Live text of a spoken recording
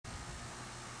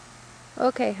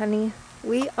Okay, honey,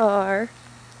 we are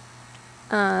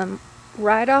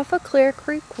right off of Clear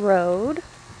Creek Road,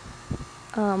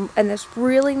 and this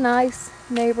really nice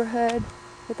neighborhood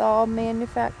with all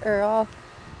all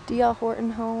D.L.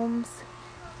 Horton homes.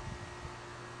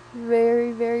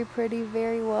 Very, very pretty,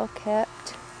 very well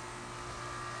kept.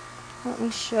 Let me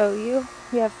show you.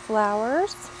 We have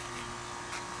flowers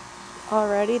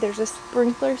already. There's a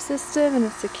sprinkler system and a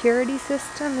security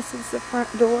system. This is the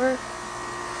front door.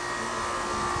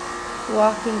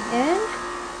 Walking in,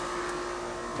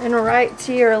 and right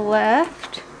to your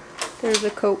left, there's a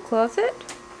coat closet.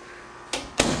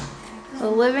 The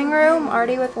living room,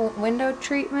 already with window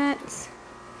treatments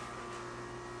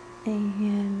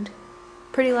and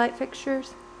pretty light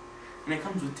fixtures. And it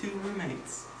comes with 2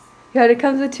 roommates. Yeah, it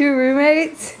comes with 2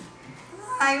 roommates.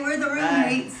 Hi, we're the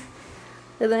roommates.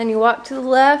 And then you walk to the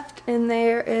left, and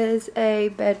there is a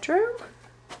bedroom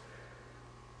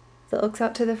that looks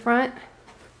out to the front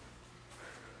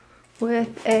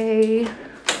with a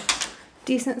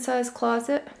decent sized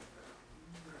closet.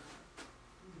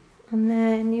 And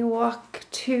then you walk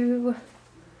to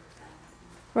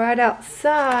right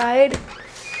outside.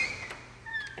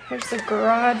 Here's the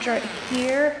garage right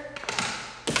here.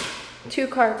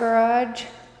 2-car garage.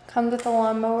 Comes with a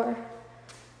lawnmower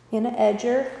and an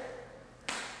edger.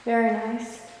 Very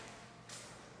nice.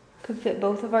 Could fit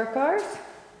both of our cars.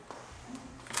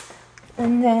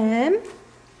 And then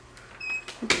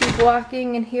we keep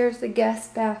walking, and here's the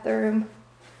guest bathroom.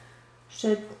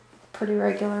 Should pretty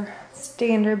regular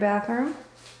standard bathroom.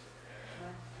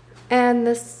 And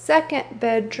the second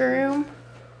bedroom,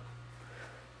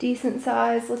 decent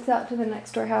size, looks out to the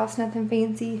next door house, nothing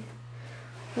fancy,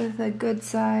 with a good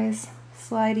size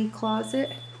slidey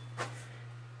closet.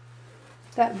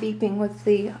 That beeping with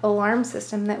the alarm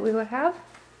system that we would have.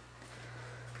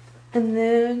 And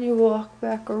then you walk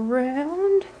back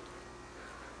around.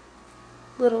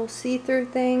 Little see-through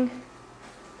thing.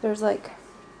 There's like,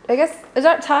 I guess, is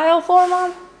that tile floor,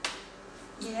 Mom?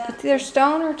 Yeah. It's either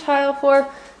stone or tile floor.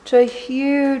 To a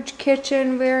huge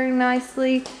kitchen, very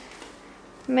nicely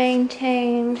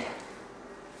maintained.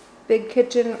 Big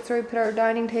kitchen, that's where we put our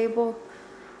dining table.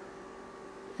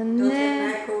 And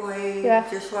then Microwave, yeah.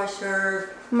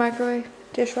 dishwasher, Microwave,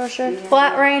 dishwasher, Yeah.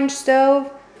 flat range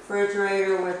stove,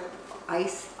 refrigerator with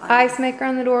ice. ice maker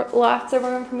on the door, lots of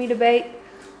room for me to bake.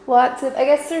 Lots of, I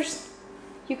guess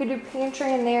you could do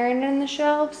pantry in there and in the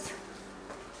shelves.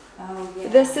 Oh, yeah.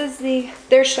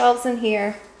 There's shelves in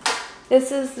here.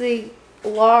 This is the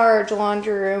large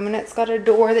laundry room, and it's got a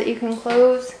door that you can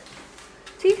close.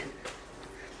 See?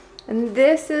 And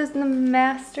this is the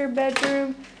master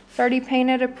bedroom. It's already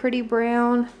painted a pretty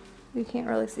brown. You can't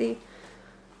really see.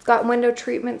 It's got window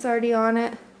treatments already on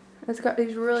it. It's got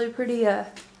these really pretty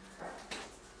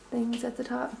things at the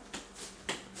top.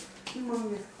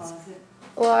 Humongous closet.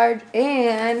 Large,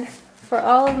 and for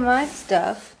all of my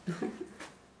stuff,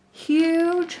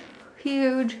 huge,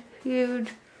 huge, huge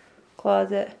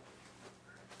closet.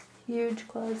 Huge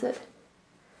closet.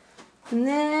 And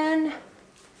then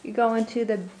you go into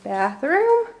the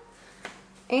bathroom,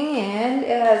 and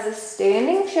it has a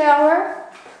standing shower.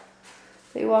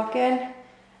 So you walk in,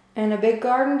 and a big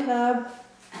garden tub,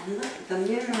 And look at the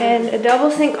mirror. and a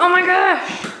double sink. Oh my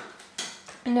gosh!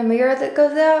 And a mirror that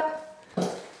goes out.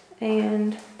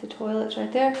 And the toilet's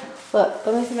right there. Look,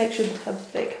 let me make sure the tub's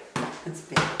big. It's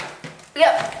big.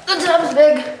 Yep, the tub's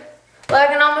big. Well, I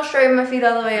can almost straighten my feet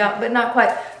all the way out, but not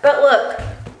quite. But look,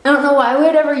 I don't know why we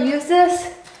would ever use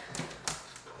this,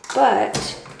 but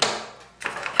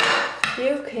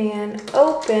you can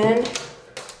open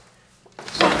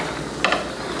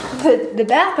the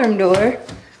bathroom door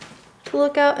to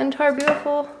look out into our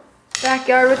beautiful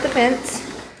backyard with the fence.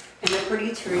 And a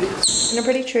pretty tree. And a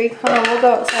pretty tree. Hold on, we'll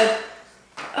go outside.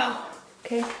 Oh,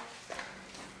 okay.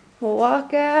 We'll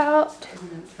walk out I'm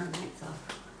gonna turn lights off.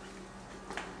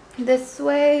 this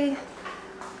way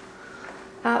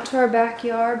out to our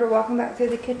backyard. We're walking back through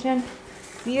the kitchen.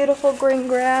 Beautiful green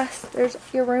grass. There's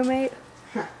your roommate.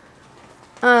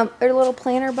 There's a little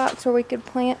planter box where we could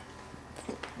plant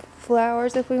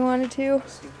flowers if we wanted to.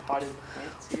 Some potted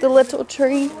plants. With a little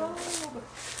tree.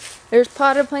 There's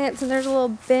potted plants, and there's a little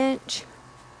bench.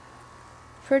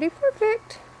 Pretty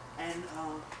perfect. And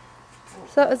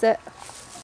So that was it.